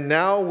 and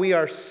now we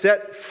are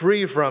set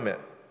free from it.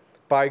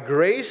 By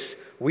grace,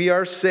 we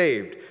are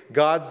saved.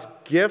 God's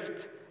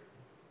gift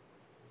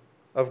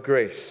of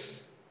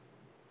grace.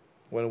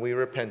 When we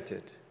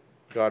repented,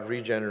 God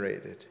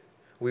regenerated.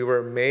 We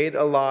were made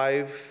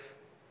alive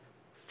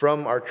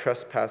from our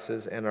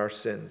trespasses and our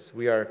sins.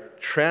 We are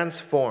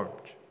transformed.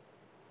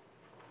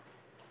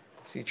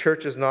 See,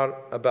 church is not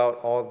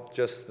about all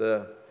just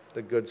the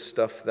good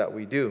stuff that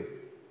we do.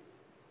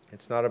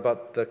 It's not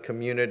about the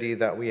community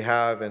that we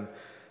have and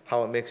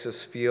how it makes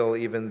us feel,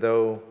 even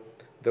though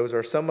those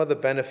are some of the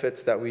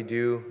benefits that we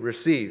do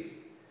receive.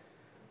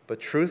 But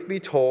truth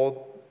be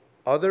told,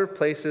 other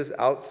places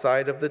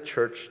outside of the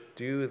church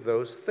do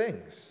those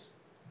things.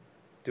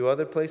 Do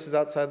other places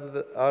outside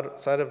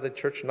of the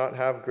church not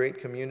have great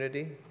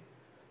community?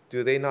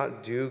 Do they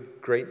not do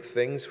great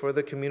things for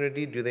the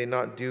community? Do they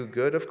not do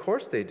good? Of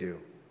course they do.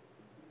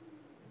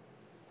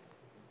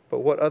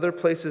 But what other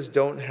places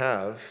don't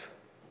have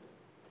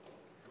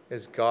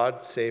is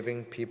God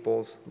saving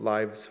people's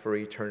lives for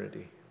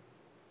eternity.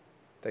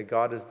 That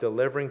God is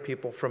delivering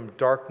people from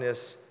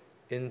darkness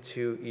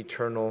into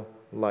eternal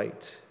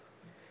light.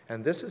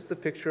 And this is the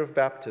picture of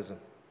baptism.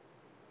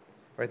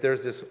 Right?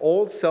 There's this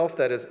old self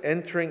that is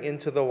entering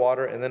into the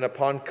water, and then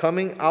upon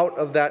coming out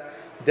of that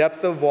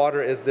depth of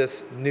water is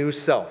this new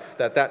self.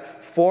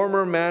 That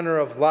former manner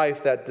of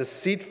life, that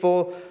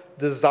deceitful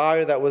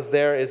desire that was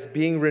there, is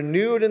being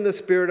renewed in the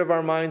spirit of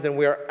our minds, and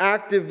we are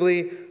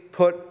actively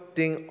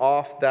putting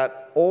off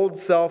that old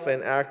self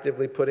and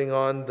actively putting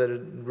on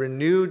the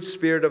renewed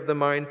spirit of the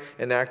mind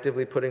and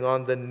actively putting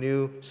on the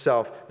new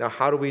self. Now,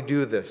 how do we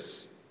do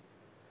this?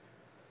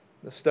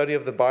 The study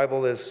of the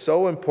Bible is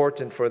so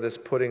important for this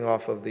putting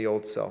off of the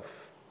old self,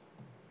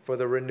 for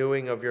the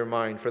renewing of your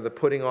mind, for the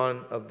putting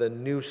on of the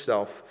new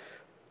self.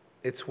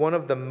 It's one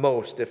of the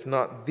most, if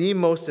not the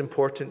most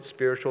important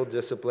spiritual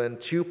discipline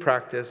to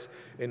practice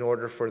in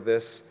order for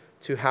this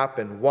to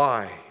happen.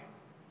 Why?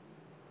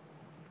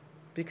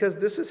 Because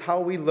this is how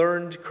we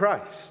learned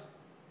Christ.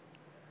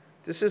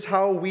 This is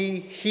how we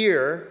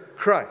hear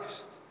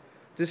Christ.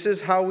 This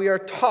is how we are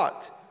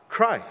taught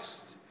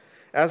Christ.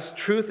 As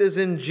truth is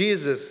in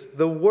Jesus,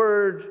 the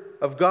Word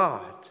of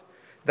God.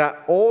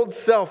 That old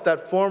self,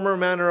 that former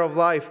manner of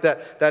life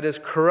that is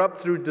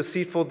corrupt through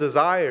deceitful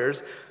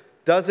desires,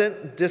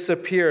 doesn't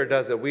disappear,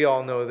 does it? We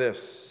all know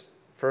this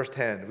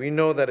firsthand. We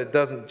know that it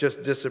doesn't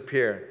just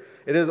disappear.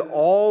 It is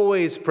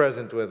always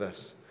present with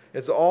us.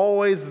 It's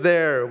always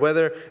there,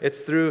 whether it's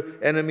through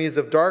enemies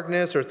of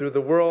darkness or through the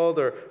world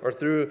or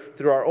through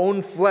our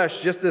own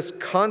flesh. Just this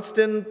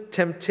constant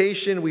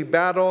temptation we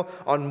battle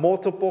on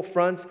multiple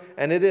fronts,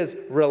 and it is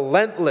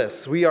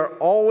relentless. We are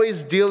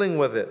always dealing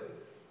with it.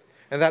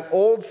 And that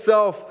old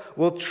self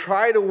will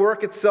try to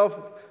work itself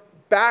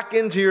back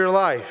into your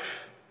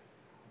life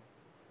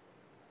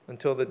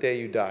until the day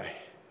you die.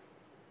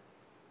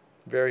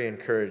 Very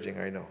encouraging,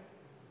 I know.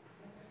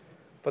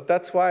 But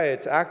that's why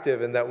it's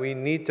active and that we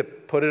need to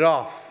put it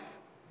off.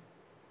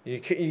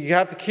 You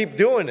have to keep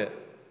doing it.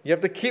 You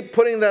have to keep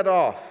putting that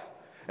off.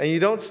 And you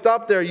don't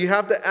stop there. You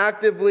have to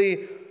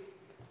actively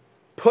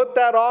put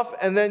that off,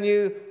 and then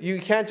you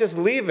can't just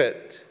leave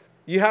it.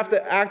 You have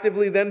to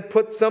actively then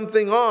put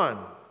something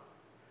on.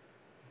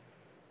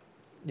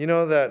 You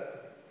know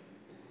that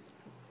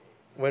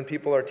when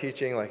people are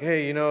teaching, like,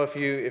 hey, you know, if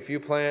you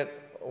plant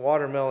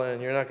watermelon,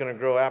 you're not going to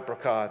grow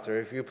apricots, or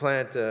if you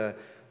plant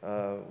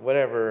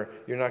whatever,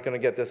 you're not going to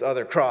get this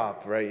other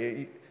crop,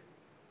 right?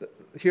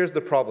 Here's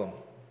the problem.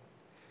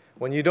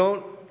 When you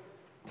don't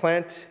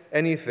plant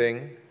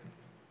anything,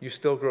 you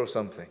still grow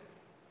something.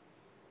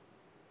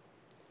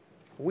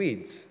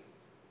 Weeds,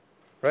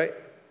 right?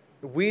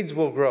 Weeds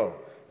will grow.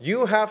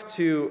 You have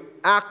to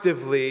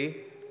actively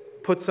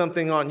put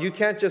something on. You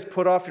can't just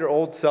put off your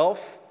old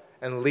self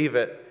and leave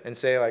it and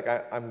say, like,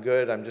 I'm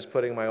good, I'm just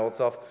putting my old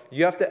self.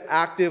 You have to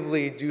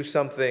actively do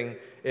something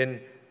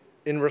in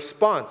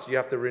response. You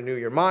have to renew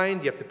your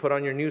mind. You have to put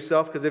on your new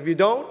self, because if you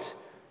don't,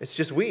 it's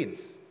just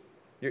weeds.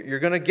 You're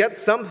going to get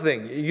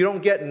something. You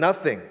don't get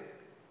nothing.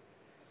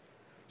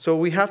 So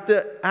we have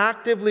to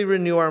actively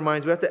renew our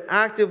minds. We have to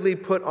actively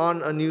put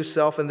on a new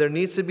self, and there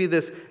needs to be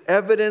this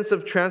evidence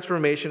of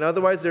transformation.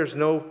 Otherwise, there's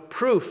no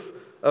proof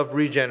of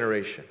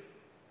regeneration.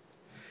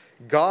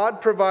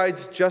 God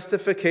provides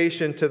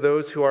justification to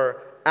those who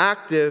are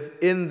active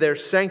in their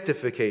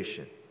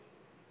sanctification.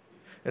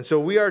 And so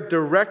we are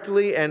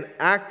directly and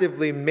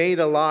actively made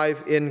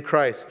alive in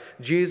Christ.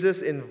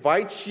 Jesus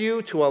invites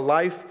you to a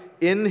life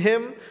in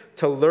Him,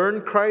 to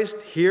learn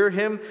Christ, hear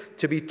Him,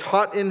 to be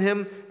taught in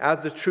Him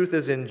as the truth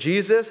is in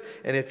Jesus.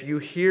 And if you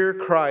hear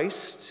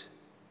Christ,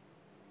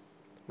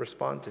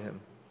 respond to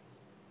Him.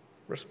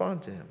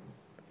 Respond to him.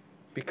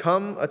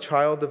 Become a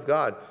child of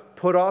God.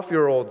 Put off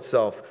your old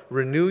self.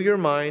 Renew your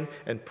mind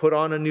and put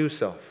on a new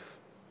self.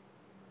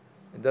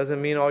 It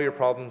doesn't mean all your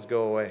problems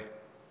go away.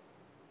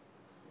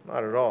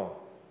 Not at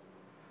all.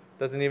 It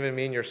doesn't even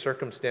mean your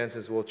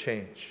circumstances will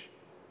change.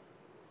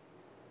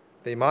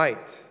 They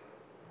might.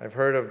 I've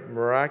heard of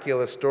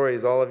miraculous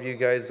stories. All of you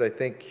guys, I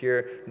think,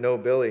 here know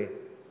Billy.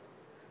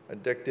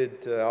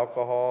 Addicted to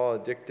alcohol,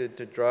 addicted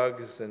to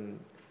drugs, and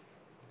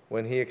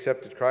when he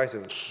accepted Christ,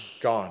 it was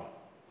gone.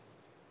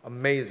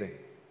 Amazing,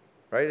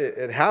 right?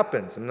 It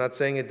happens. I'm not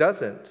saying it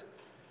doesn't.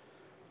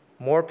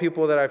 More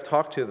people that I've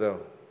talked to,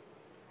 though,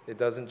 it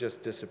doesn't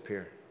just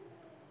disappear.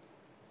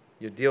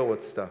 You deal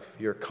with stuff.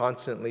 You're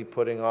constantly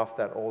putting off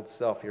that old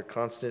self. You're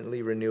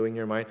constantly renewing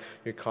your mind.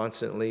 You're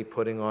constantly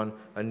putting on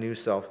a new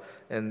self.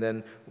 And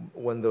then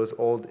when those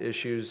old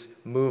issues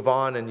move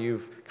on and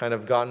you've kind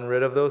of gotten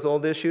rid of those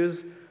old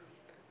issues,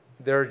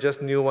 there are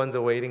just new ones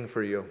awaiting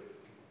for you.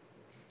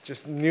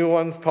 Just new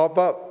ones pop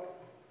up.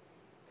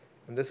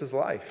 And this is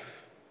life.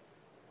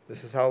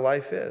 This is how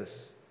life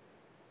is.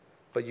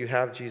 But you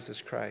have Jesus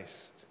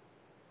Christ.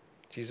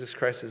 Jesus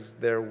Christ is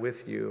there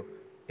with you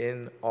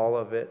in all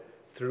of it,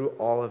 through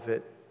all of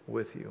it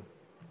with you.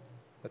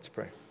 Let's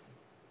pray.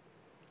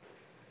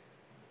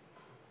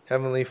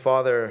 Heavenly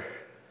Father,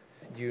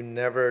 you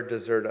never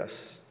desert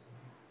us.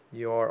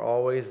 You are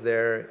always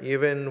there,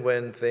 even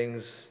when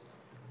things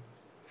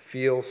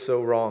feel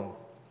so wrong.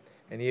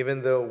 And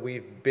even though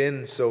we've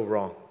been so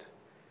wronged,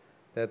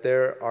 that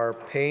there are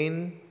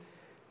pain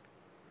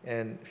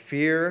and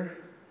fear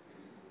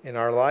in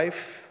our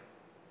life,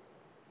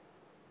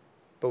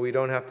 but we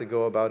don't have to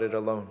go about it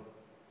alone.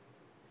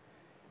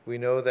 We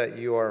know that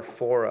you are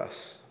for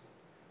us,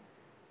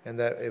 and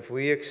that if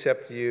we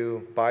accept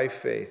you by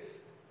faith,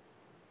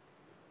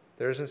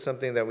 there isn't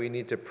something that we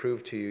need to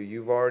prove to you.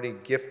 You've already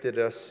gifted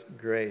us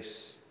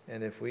grace,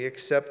 and if we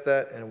accept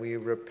that and we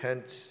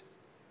repent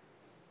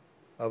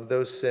of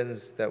those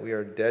sins that we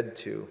are dead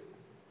to,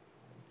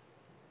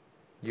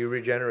 you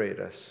regenerate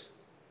us.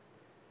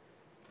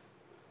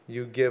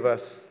 You give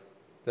us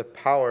the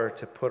power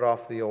to put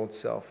off the old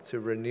self, to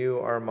renew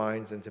our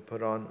minds, and to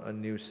put on a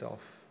new self.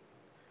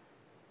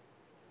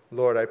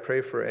 Lord, I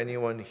pray for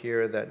anyone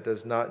here that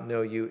does not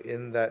know you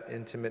in that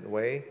intimate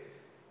way,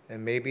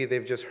 and maybe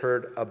they've just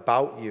heard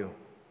about you,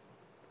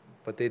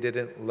 but they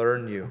didn't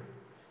learn you,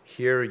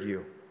 hear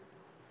you.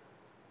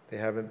 They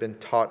haven't been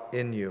taught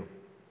in you.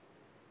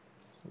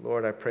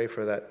 Lord, I pray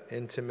for that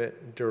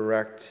intimate,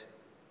 direct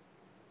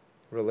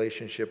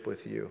relationship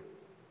with you,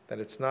 that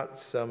it's not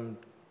some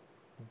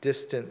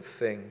distant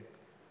thing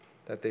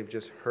that they've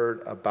just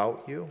heard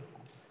about you,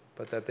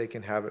 but that they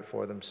can have it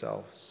for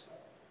themselves.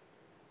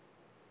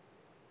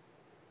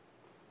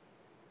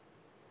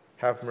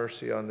 Have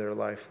mercy on their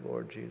life,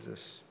 Lord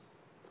Jesus.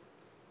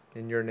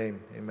 In your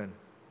name, amen.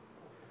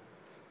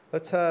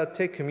 Let's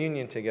take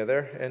communion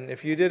together. And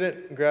if you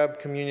didn't grab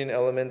communion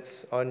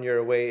elements on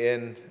your way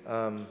in,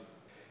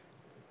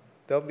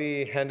 they'll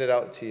be handed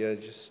out to you. You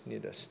just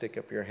need to stick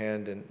up your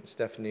hand, and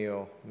Stephanie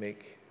will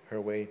make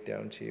her way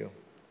down to you.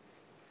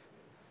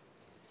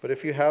 But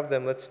if you have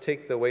them, let's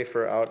take the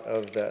wafer out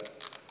of that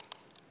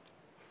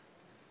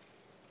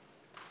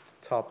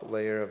top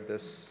layer of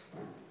this.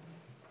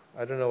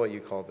 I don't know what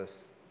you call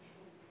this.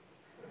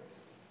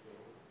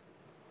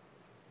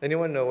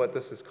 Anyone know what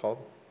this is called?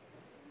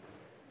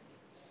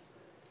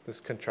 This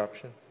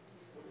contraption?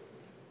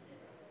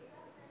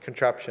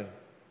 Contraption.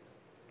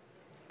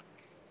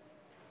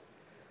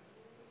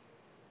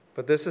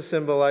 But this is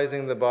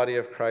symbolizing the body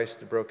of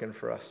Christ broken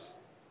for us.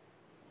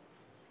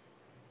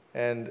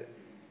 And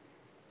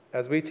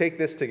as we take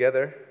this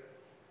together,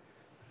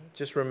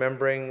 just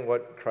remembering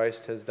what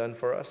Christ has done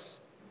for us.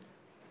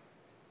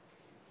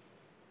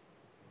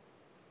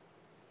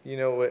 You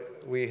know,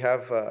 we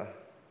have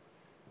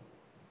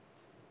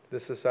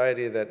this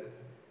society that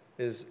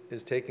is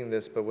taking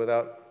this, but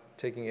without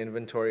taking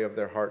inventory of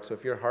their heart. So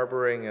if you're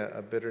harboring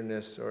a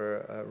bitterness or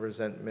a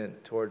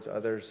resentment towards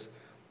others,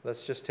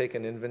 let's just take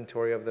an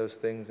inventory of those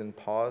things and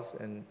pause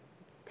and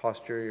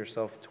posture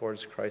yourself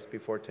towards Christ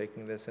before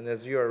taking this. And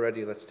as you are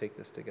ready, let's take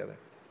this together.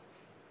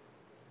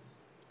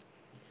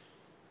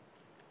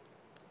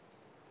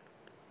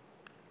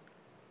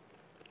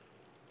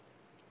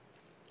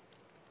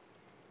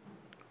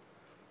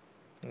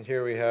 And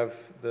here we have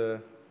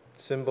the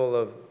symbol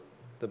of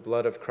the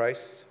blood of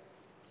Christ.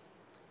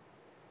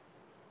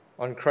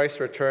 On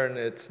Christ's return,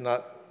 it's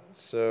not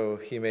so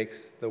he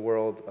makes the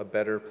world a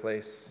better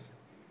place.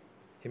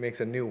 He makes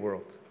a new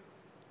world.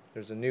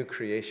 There's a new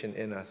creation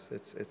in us.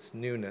 It's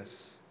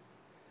newness.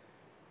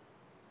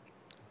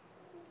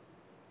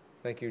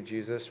 Thank you,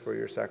 Jesus, for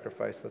your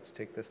sacrifice. Let's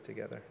take this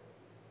together.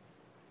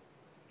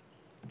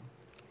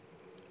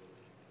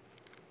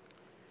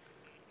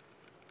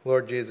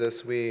 Lord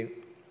Jesus,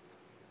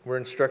 we're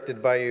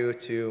instructed by you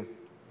to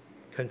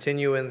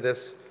continue in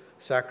this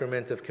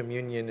sacrament of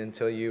communion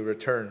until you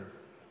return.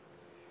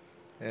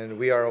 And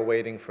we are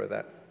awaiting for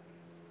that.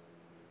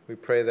 We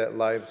pray that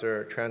lives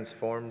are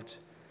transformed,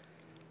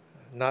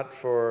 not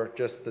for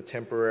just the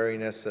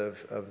temporariness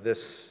of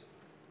this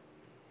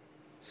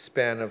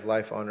span of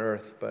life on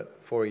earth, but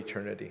for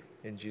eternity.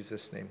 In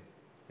Jesus' name,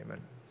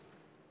 amen.